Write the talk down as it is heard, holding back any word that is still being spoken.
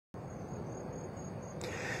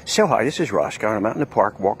So hi, this is Roscoe, and I'm out in the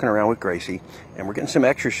park walking around with Gracie, and we're getting some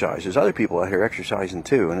exercise. There's other people out here exercising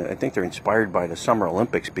too, and I think they're inspired by the Summer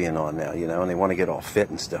Olympics being on now, you know, and they want to get all fit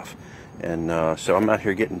and stuff. And so I'm out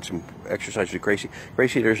here getting some exercise with Gracie.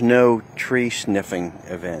 Gracie, there's no tree sniffing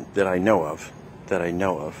event that I know of,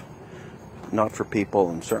 not for people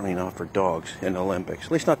and certainly not for dogs in the Olympics,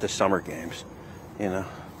 at least not the summer games, you know.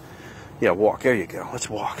 Yeah, walk, there you go, let's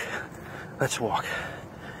walk. Let's walk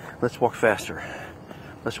faster.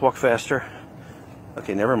 Let's walk faster.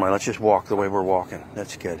 Okay, never mind. Let's just walk the way we're walking.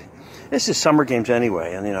 That's good. This is summer games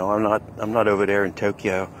anyway, and you know I'm not over there in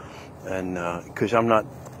Tokyo, and because I don't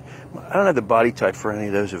have the body type for any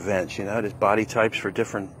of those events. You know, there's body types for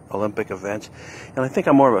different Olympic events, and I think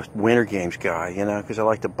I'm more of a Winter Games guy. You know, because I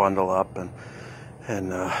like to bundle up and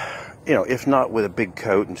you know, if not with a big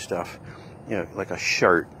coat and stuff, you know, like a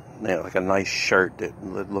shirt. You know, like a nice shirt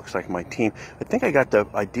that looks like my team. I think I got the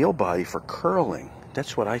ideal body for curling.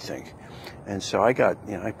 That's what I think. And so I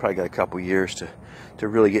probably got a couple years to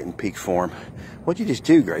really get in peak form. What'd you just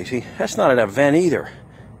do, Gracie? That's not an event either.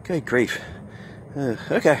 Good grief.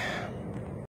 Okay.